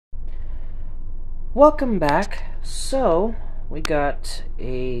Welcome back. So, we got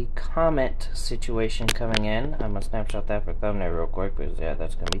a comet situation coming in. I'm gonna snapshot that for thumbnail real quick because yeah,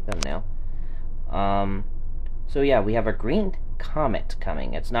 that's gonna be thumbnail. So yeah, we have a green comet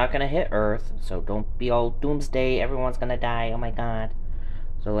coming. It's not gonna hit Earth, so don't be all doomsday, everyone's gonna die, oh my god.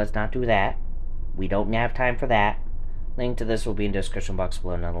 So let's not do that. We don't have time for that. Link to this will be in the description box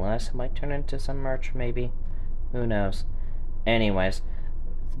below nonetheless. It might turn into some merch, maybe. Who knows? Anyways,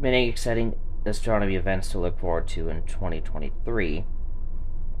 many exciting astronomy events to look forward to in 2023.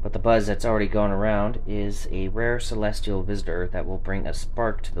 But the buzz that's already going around is a rare celestial visitor that will bring a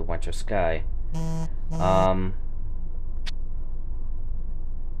spark to the winter sky.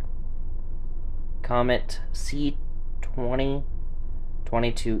 Comet C2022E3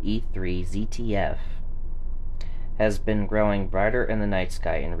 ZTF has been growing brighter in the night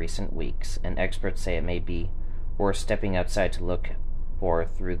sky in recent weeks, and experts say it may be worth stepping outside to look for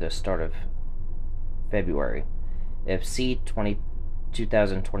through the start of February. If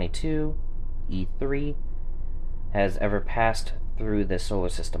C2022 E3 has ever passed through the solar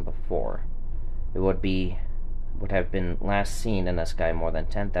system before, it would have been last seen in the sky more than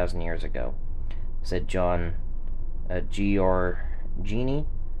 10,000 years ago, said John Giorgini,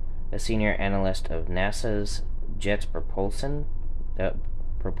 a senior analyst of NASA's Jet Propulsion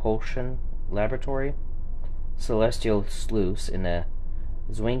Laboratory. Celestial sleuths in the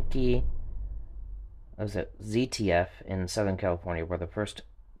Zwinky ZTF in Southern California were the first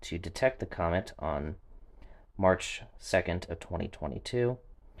to detect the comet on March 2nd of 2022,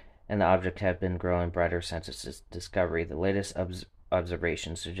 and the object had been growing brighter since its discovery. The latest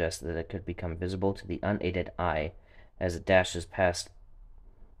observations suggest that it could become visible to the unaided eye as it dashes past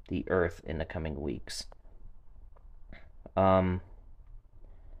the Earth in the coming weeks.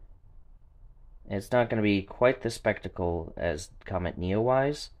 It's not going to be quite the spectacle as Comet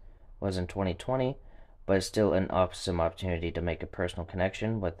Neowise was in 2020, but it's still an awesome opportunity to make a personal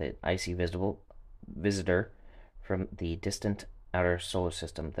connection with an icy visitor from the distant outer solar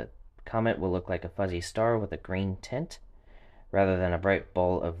system. The comet will look like a fuzzy star with a green tint, rather than a bright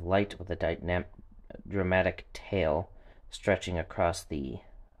ball of light with a dramatic tail stretching across the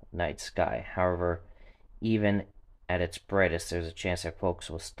night sky. However, even at its brightest, there's a chance that folks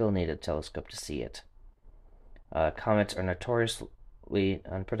will still need a telescope to see it. Comets are notoriously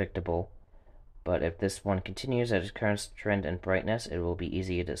unpredictable, but if this one continues at its current trend and brightness, it will be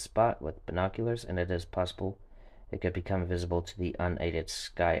easy to spot with binoculars, and it is possible it could become visible to the unaided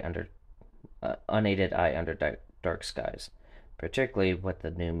eye under dark skies, particularly with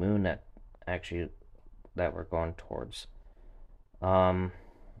the new moon that we're going towards.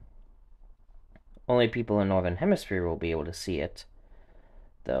 Only people in the northern hemisphere will be able to see it,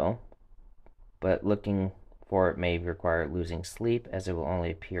 though, but looking for it may require losing sleep, as it will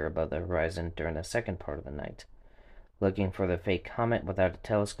only appear above the horizon during the second part of the night. Looking for the fake comet without a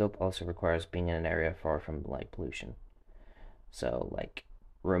telescope also requires being in an area far from light pollution. So, like,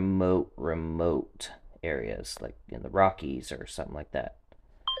 remote areas, like in the Rockies or something like that.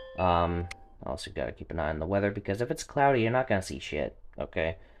 Also gotta keep an eye on the weather, because if it's cloudy, you're not gonna see shit,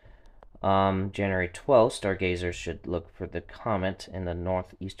 okay? January 12th, stargazers should look for the comet in the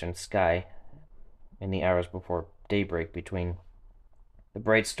northeastern sky in the hours before daybreak between the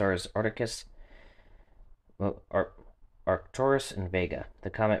bright stars Arcturus and Vega. The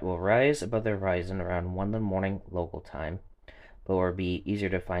comet will rise above the horizon around 1 in the morning local time, but will be easier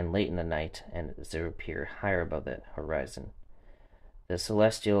to find late in the night and as it will appear higher above the horizon. The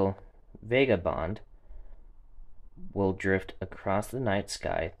celestial vagabond will drift across the night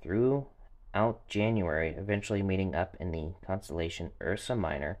sky throughout January, eventually meeting up in the constellation Ursa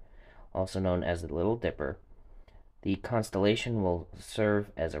Minor, also known as the Little Dipper. The constellation will serve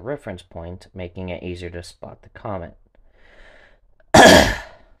as a reference point, making it easier to spot the comet.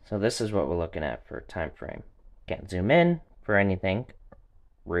 So this is what we're looking at for time frame. Can't zoom in for anything.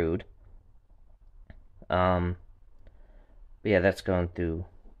 Rude. But yeah, that's going through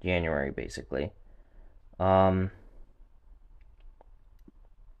January, basically. Comet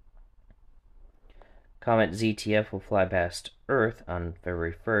ZTF will fly past Earth on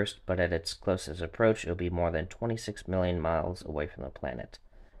February 1st, but at its closest approach, it will be more than 26 million miles away from the planet.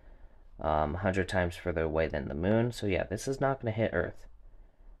 100 times further away than the moon, so yeah, this is not going to hit Earth.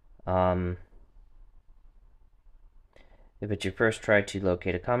 If it's your first try to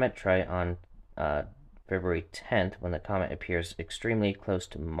locate a comet, try on February 10th, when the comet appears extremely close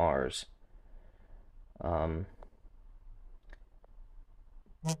to Mars.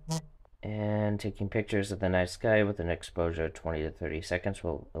 And taking pictures of the night sky with an exposure of 20 to 30 seconds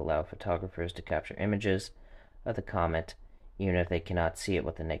will allow photographers to capture images of the comet, even if they cannot see it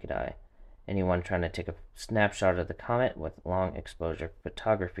with the naked eye. Anyone trying to take a snapshot of the comet with long exposure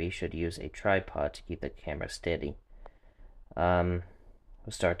photography should use a tripod to keep the camera steady. Will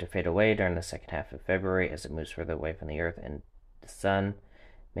start to fade away during the second half of February as it moves further away from the Earth and the Sun,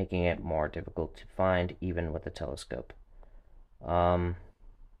 making it more difficult to find even with a telescope. And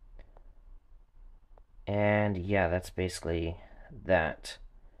yeah, that's basically that.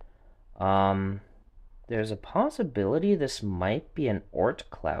 There's a possibility this might be an Oort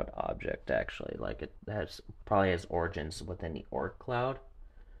cloud object, actually. Like, it probably has origins within the Oort cloud.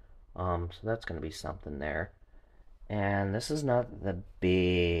 So that's going to be something there. And this is not the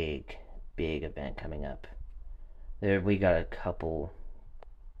big event coming up. We got a couple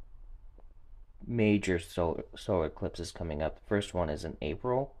major solar eclipses coming up. The first one is in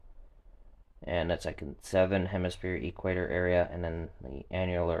April, and that's like in southern hemisphere equator area, and then the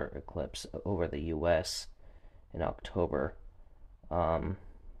annular eclipse over the U.S. in October.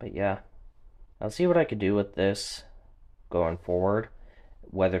 But yeah, I'll see what I could do with this going forward.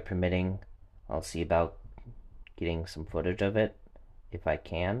 Weather permitting, I'll see about getting some footage of it if I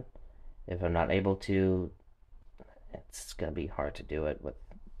can. If I'm not able to, it's gonna be hard to do it with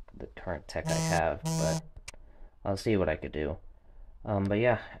the current tech I have, but I'll see what I could do. But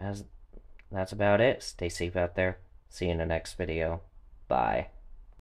yeah, that's about it. Stay safe out there. See you in the next video. Bye.